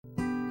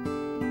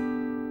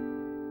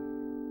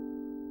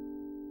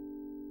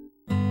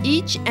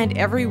Each and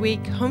every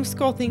week,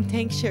 Homeschool Think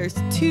Tank shares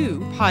 2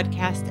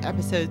 podcast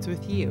episodes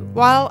with you.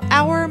 While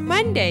our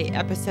Monday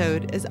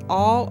episode is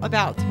all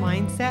about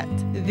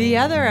mindset, the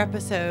other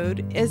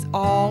episode is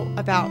all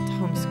about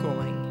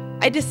homeschooling.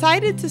 I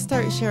decided to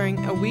start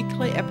sharing a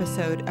weekly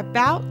episode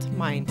about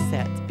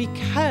mindset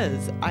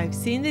because I've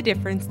seen the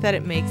difference that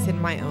it makes in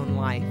my own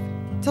life.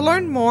 To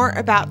learn more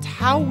about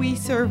how we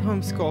serve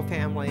homeschool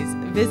families,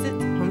 visit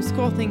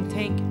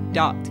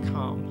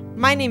homeschoolthinktank.com.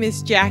 My name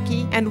is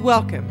Jackie, and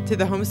welcome to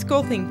the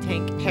Homeschool Think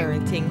Tank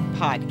Parenting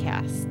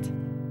Podcast.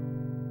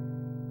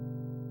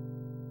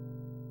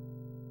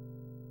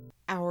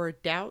 Our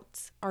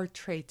doubts are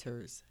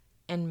traitors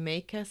and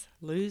make us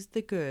lose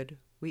the good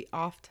we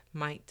oft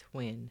might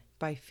win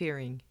by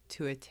fearing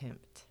to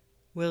attempt.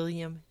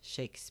 William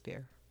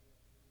Shakespeare.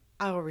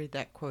 I'll read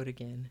that quote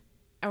again.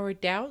 Our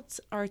doubts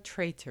are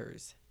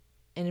traitors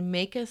and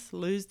make us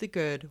lose the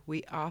good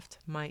we oft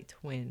might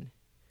win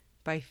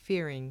by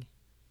fearing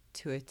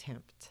to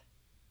attempt.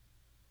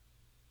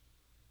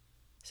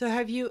 So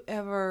have you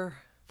ever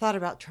thought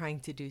about trying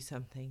to do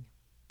something,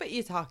 but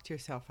you talked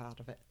yourself out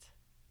of it?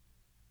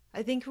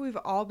 I think we've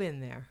all been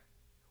there,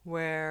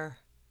 where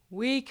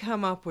we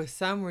come up with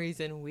some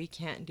reason we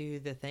can't do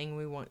the thing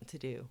we want to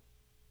do.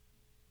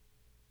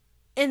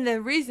 And the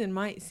reason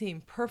might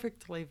seem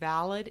perfectly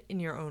valid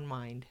in your own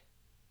mind.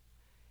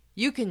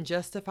 You can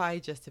justify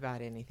just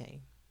about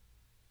anything.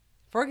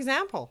 For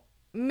example,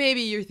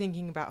 maybe you're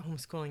thinking about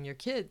homeschooling your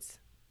kids.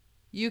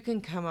 You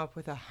can come up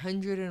with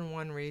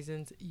 101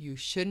 reasons you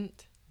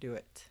shouldn't do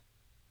it.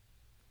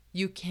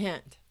 You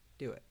can't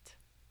do it.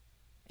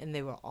 And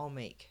they will all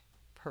make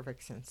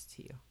perfect sense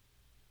to you.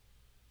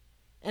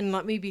 And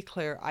let me be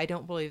clear, I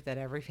don't believe that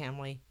every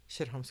family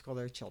should homeschool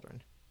their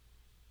children.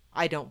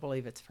 I don't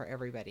believe it's for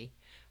everybody.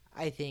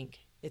 I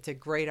think it's a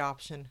great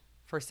option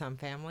for some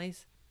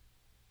families,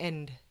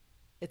 and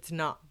it's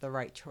not the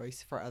right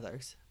choice for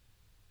others.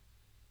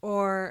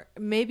 Or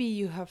maybe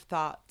you have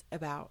thought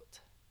about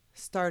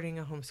starting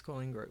a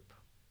homeschooling group,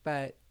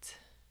 but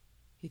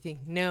you think,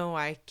 no,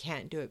 I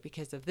can't do it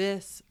because of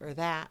this or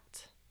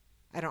that.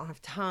 I don't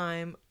have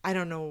time. I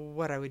don't know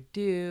what I would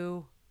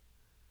do.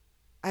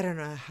 I don't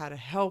know how to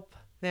help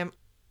them.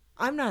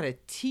 I'm not a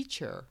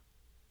teacher.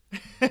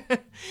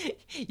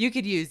 You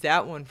could use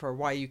that one for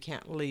why you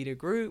can't lead a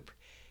group.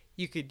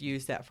 You could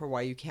use that for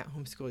why you can't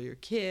homeschool your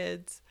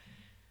kids.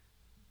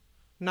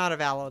 Not a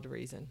valid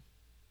reason.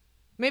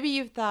 Maybe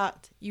you've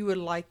thought you would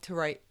like to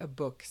write a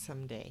book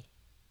someday.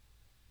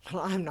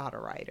 Well, I'm not a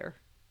writer.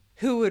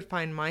 Who would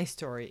find my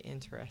story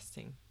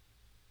interesting?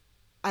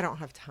 I don't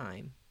have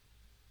time.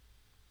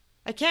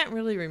 I can't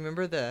really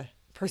remember the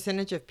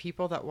percentage of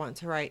people that want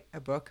to write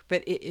a book,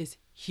 but it is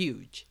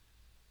huge.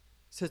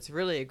 So it's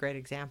really a great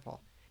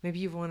example. Maybe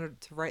you've wanted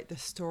to write the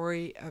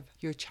story of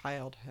your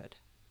childhood.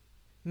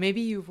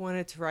 Maybe you've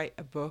wanted to write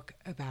a book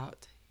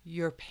about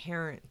your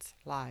parents'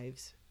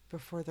 lives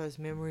before those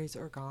memories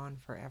are gone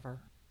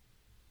forever.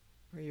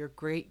 Or your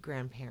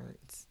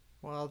great-grandparents.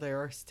 Well,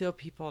 there are still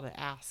people to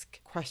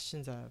ask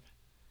questions of.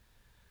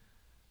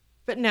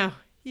 But no,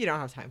 you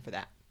don't have time for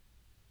that.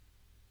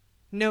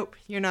 Nope,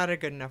 you're not a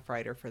good enough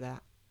writer for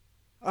that.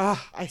 Ugh,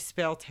 I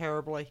spell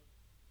terribly.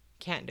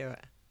 Can't do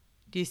it.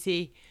 Do you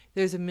see?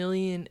 There's a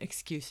million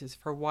excuses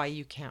for why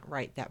you can't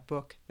write that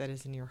book that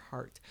is in your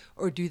heart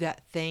or do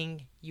that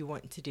thing you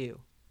want to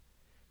do.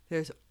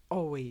 There's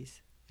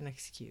always an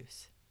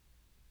excuse.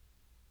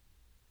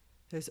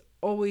 There's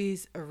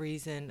always a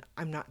reason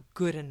I'm not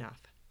good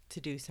enough to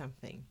do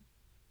something.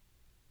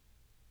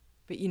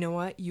 But you know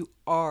what? You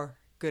are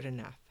good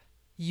enough.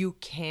 You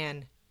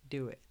can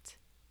do it.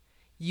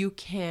 You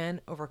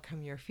can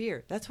overcome your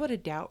fear. That's what a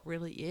doubt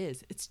really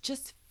is. It's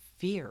just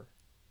fear.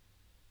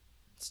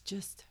 It's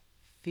just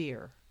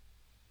fear.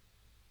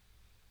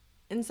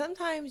 And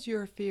sometimes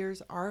your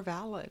fears are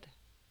valid.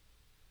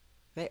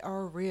 They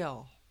are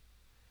real.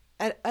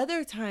 At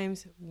other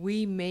times,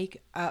 we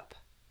make up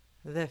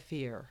the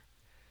fear.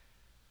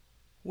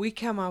 We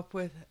come up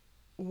with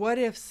what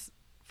ifs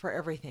for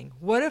everything.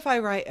 What if I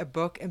write a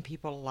book and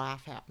people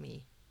laugh at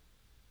me?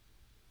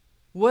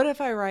 What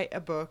if I write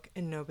a book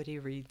and nobody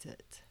reads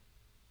it?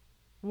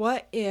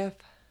 What if?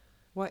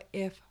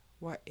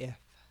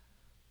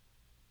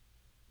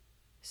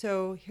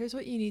 So here's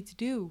what you need to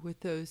do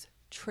with those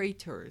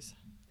traitors,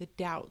 the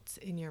doubts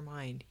in your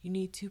mind. You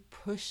need to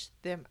push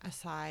them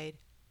aside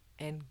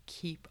and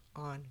keep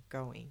on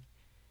going.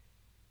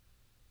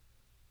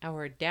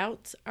 Our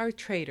doubts are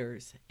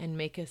traitors and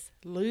make us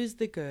lose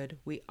the good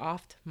we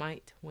oft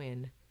might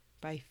win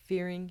by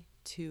fearing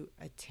to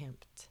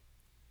attempt.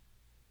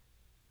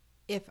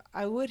 If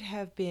I would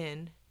have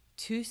been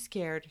too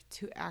scared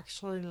to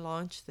actually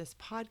launch this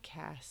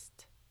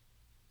podcast,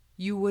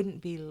 you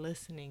wouldn't be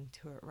listening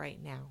to it right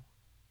now.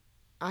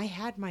 I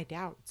had my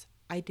doubts.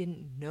 I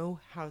didn't know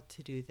how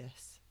to do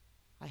this.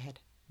 I had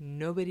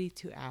nobody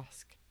to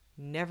ask.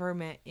 Never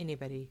met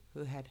anybody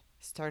who had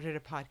started a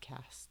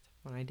podcast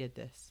when I did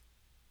this.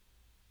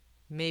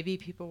 Maybe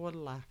people would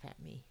laugh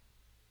at me.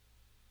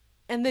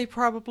 And they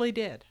probably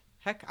did.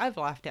 Heck, I've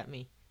laughed at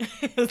me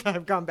as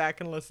I've gone back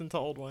and listened to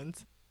old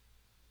ones.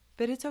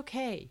 But it's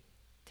okay.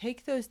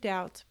 Take those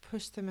doubts,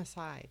 push them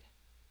aside.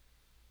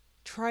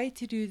 Try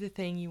to do the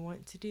thing you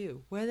want to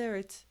do, whether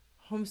it's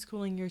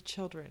homeschooling your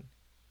children,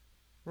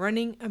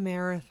 running a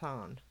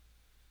marathon,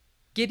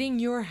 getting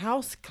your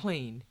house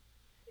clean.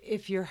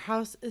 If your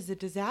house is a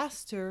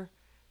disaster,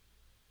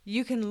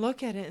 you can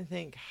look at it and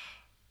think,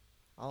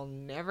 I'll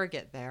never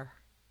get there.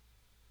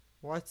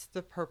 What's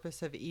the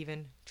purpose of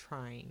even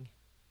trying?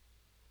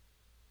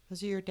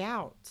 Those are your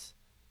doubts.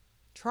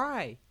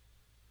 Try.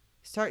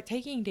 Start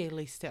taking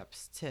daily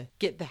steps to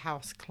get the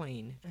house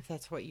clean if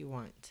that's what you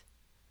want.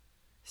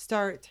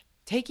 Start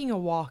taking a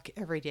walk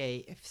every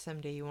day if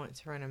someday you want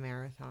to run a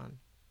marathon.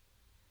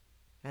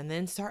 And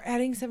then start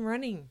adding some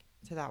running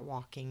to that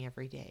walking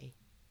every day.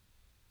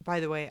 By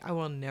the way, I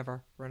will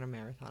never run a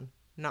marathon.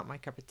 Not my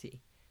cup of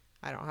tea.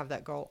 I don't have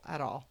that goal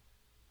at all.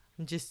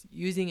 I'm just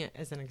using it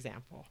as an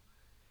example.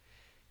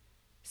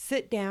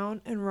 Sit down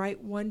and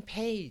write 1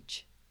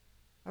 page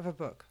of a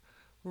book.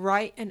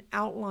 Write an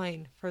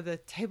outline for the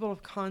table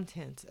of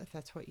contents if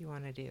that's what you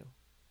want to do.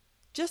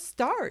 Just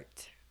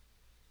start.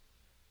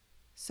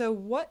 So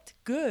what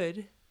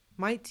good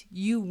might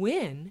you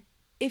win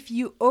if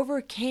you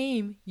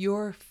overcame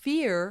your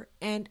fear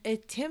and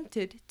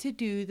attempted to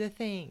do the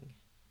thing?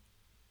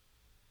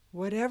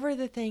 Whatever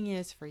the thing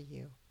is for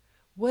you,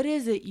 what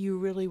is it you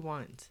really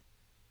want?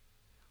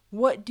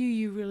 What do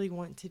you really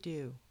want to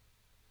do?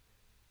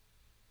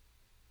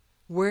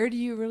 Where do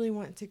you really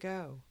want to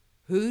go?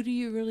 Who do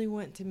you really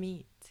want to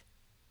meet?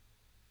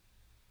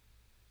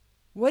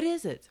 What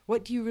is it?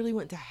 What do you really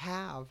want to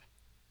have?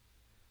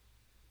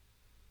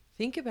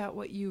 Think about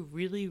what you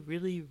really,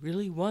 really,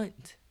 really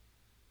want.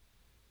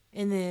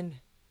 And then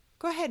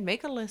go ahead and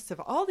make a list of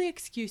all the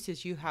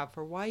excuses you have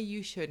for why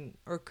you shouldn't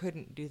or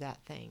couldn't do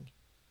that thing.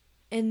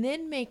 And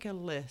then make a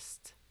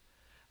list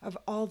of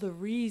all the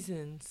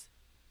reasons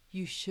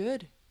you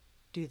should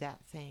do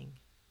that thing.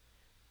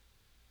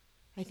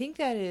 I think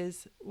that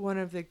is one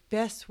of the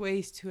best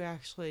ways to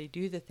actually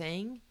do the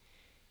thing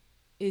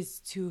is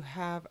to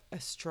have a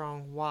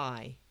strong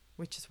why,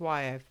 which is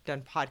why I've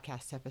done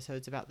podcast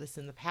episodes about this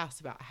in the past,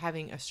 about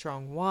having a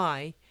strong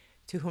why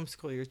to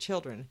homeschool your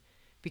children,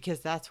 because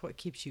that's what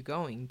keeps you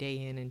going day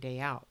in and day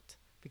out,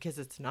 because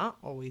it's not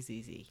always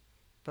easy.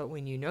 But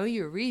when you know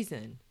your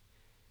reason,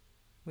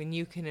 when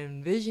you can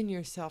envision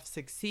yourself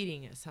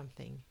succeeding at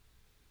something,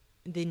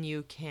 then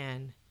you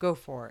can go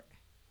for it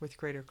with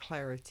greater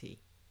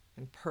clarity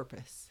and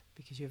purpose,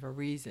 because you have a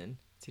reason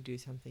to do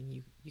something.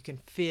 You can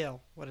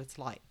feel what it's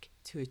like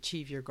to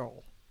achieve your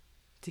goal,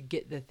 to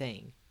get the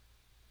thing.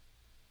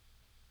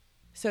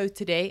 So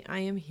today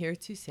I am here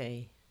to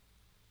say,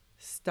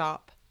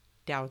 stop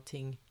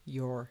doubting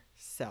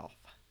yourself.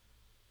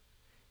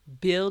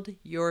 Build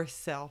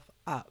yourself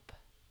up.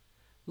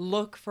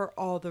 Look for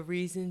all the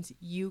reasons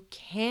you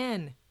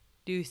can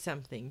do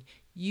something,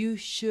 you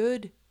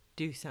should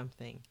do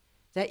something,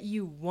 that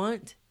you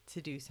want to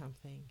do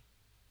something.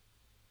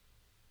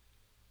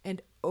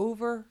 And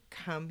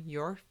overcome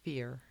your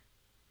fear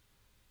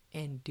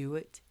and do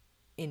it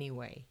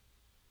anyway.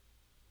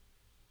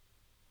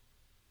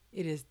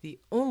 It is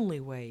the only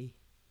way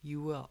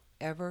you will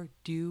ever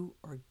do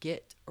or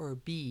get or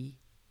be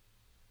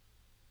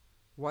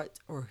what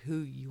or who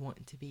you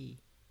want to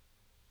be,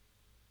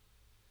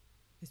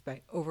 is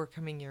by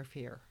overcoming your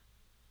fear.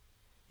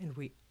 And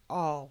we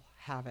all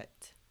have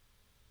it.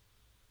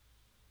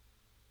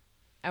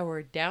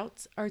 Our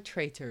doubts are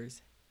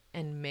traitors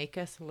and make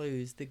us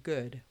lose the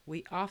good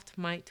we oft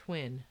might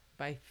win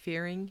by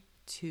fearing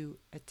to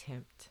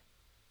attempt.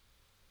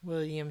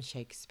 William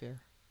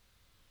Shakespeare.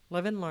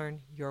 Live and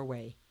learn your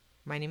way.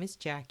 My name is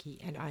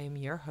Jackie, and I am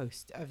your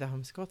host of the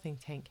Homeschool Think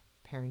Tank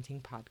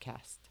Parenting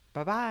Podcast.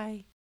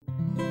 Bye-bye.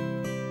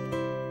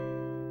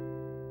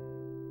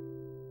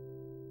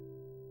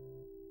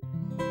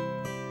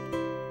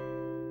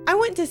 I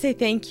want to say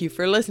thank you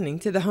for listening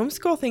to the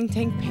Homeschool Think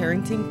Tank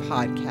Parenting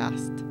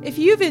Podcast. If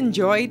you've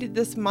enjoyed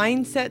this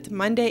Mindset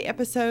Monday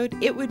episode,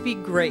 it would be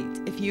great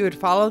if you would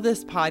follow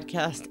this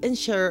podcast and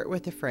share it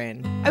with a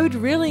friend. I would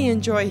really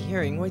enjoy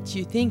hearing what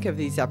you think of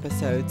these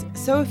episodes,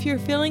 so if you're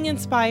feeling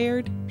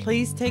inspired,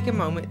 please take a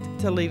moment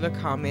to leave a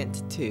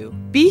comment too.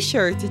 Be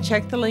sure to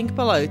check the link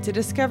below to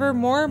discover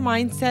more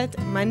Mindset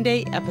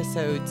Monday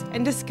episodes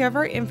and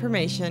discover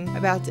information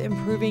about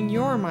improving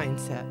your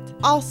mindset.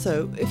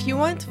 Also, if you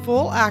want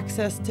full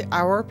access to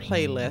our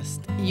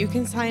playlist, you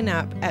can sign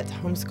up at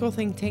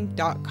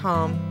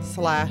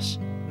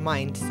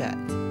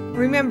homeschoolthinktank.com/mindset.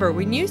 Remember,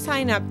 when you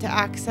sign up to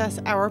access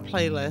our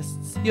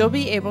playlists, you'll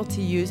be able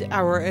to use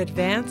our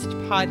advanced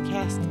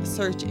podcast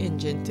search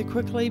engine to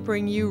quickly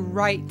bring you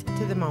right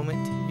to the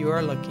moment you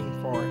are looking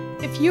for.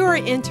 If you are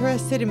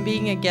interested in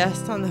being a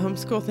guest on the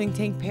Homeschool Think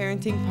Tank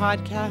Parenting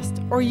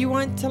Podcast, or you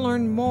want to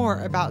learn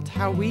more about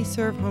how we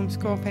serve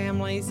homeschool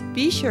families,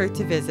 be sure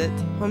to visit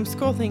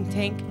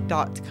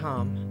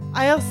homeschoolthinktank.com.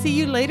 I'll see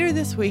you later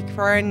this week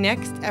for our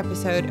next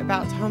episode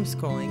about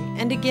homeschooling,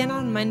 and again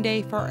on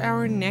Monday for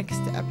our next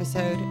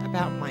episode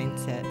about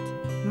mindset.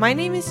 My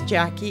name is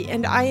Jackie,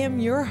 and I am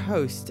your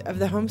host of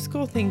the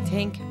Homeschool Think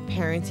Tank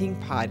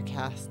Parenting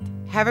Podcast.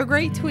 Have a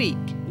great week.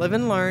 Live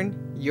and learn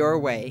your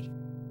way.